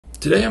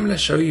Today I'm going to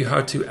show you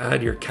how to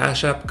add your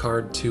Cash App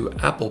card to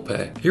Apple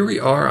Pay. Here we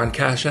are on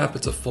Cash App.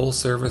 It's a full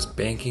service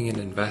banking and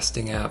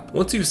investing app.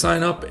 Once you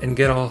sign up and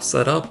get all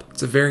set up,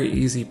 it's a very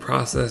easy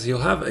process.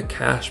 You'll have a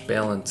cash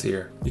balance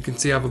here. You can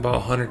see I have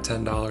about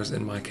 $110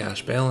 in my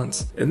cash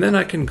balance. And then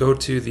I can go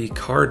to the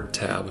card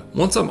tab.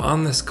 Once I'm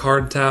on this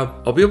card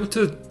tab, I'll be able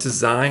to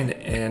design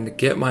and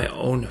get my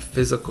own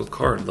physical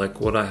card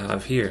like what I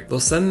have here. They'll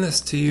send this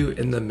to you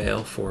in the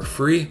mail for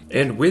free.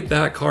 And with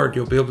that card,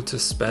 you'll be able to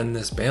spend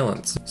this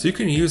balance. So you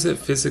can use it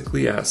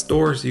physically at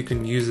stores, you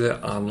can use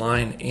it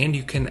online, and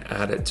you can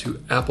add it to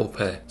Apple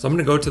Pay. So I'm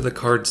going to go to the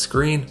card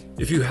screen.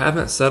 If you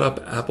haven't set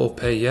up Apple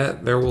Pay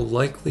yet, there will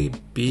likely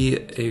be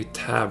a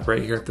tab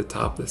right here at the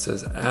top that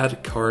says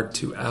Add Card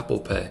to Apple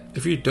Pay.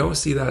 If you don't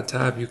see that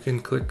tab, you can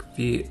click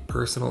the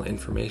personal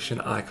information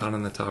icon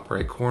in the top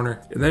right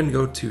corner and then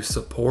go to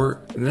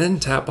Support and then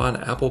tap on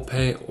Apple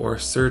Pay or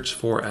search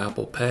for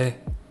Apple Pay.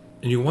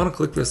 And you want to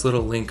click this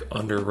little link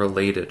under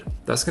Related.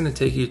 That's going to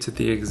take you to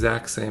the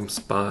exact same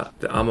spot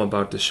that I'm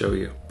about to show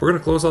you. We're going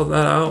to close all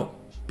that out,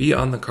 be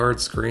on the card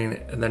screen,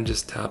 and then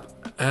just tap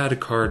Add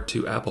Card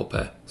to Apple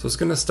Pay. So it's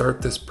going to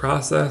start this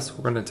process.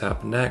 We're going to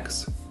tap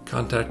Next,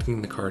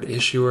 contacting the card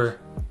issuer.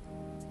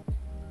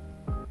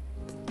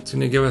 It's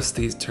going to give us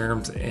these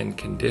terms and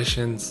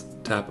conditions.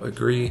 Tap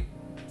Agree.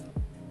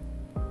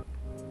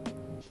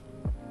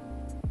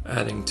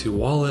 Adding to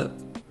wallet,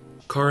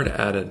 card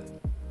added.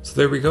 So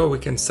there we go, we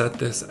can set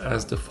this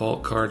as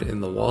default card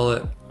in the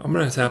wallet. I'm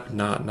gonna tap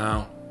Not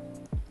Now.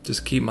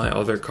 Just keep my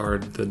other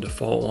card, the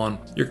default one.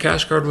 Your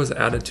cash card was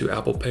added to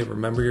Apple Pay.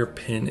 Remember, your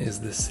PIN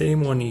is the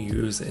same one you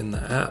use in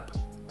the app.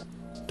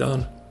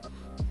 Done.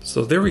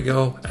 So there we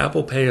go,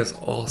 Apple Pay is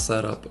all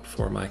set up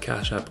for my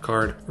Cash App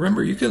card.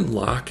 Remember, you can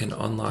lock and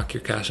unlock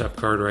your Cash App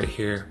card right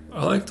here.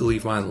 I like to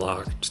leave mine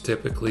locked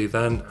typically.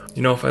 Then,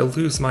 if I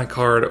lose my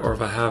card or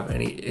if I have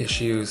any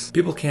issues,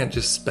 people can't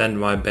just spend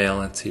my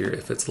balance here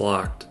if it's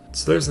locked.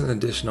 So there's an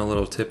additional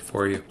little tip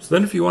for you. So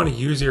then if you want to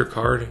use your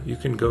card, you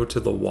can go to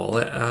the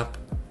Wallet app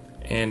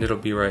and it'll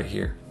be right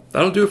here.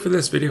 That'll do it for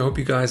this video. Hope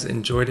you guys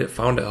enjoyed it,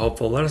 found it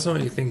helpful. Let us know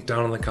what you think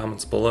down in the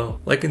comments below.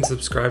 Like and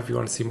subscribe if you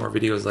want to see more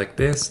videos like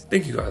this.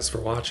 Thank you guys for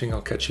watching.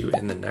 I'll catch you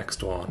in the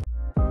next one.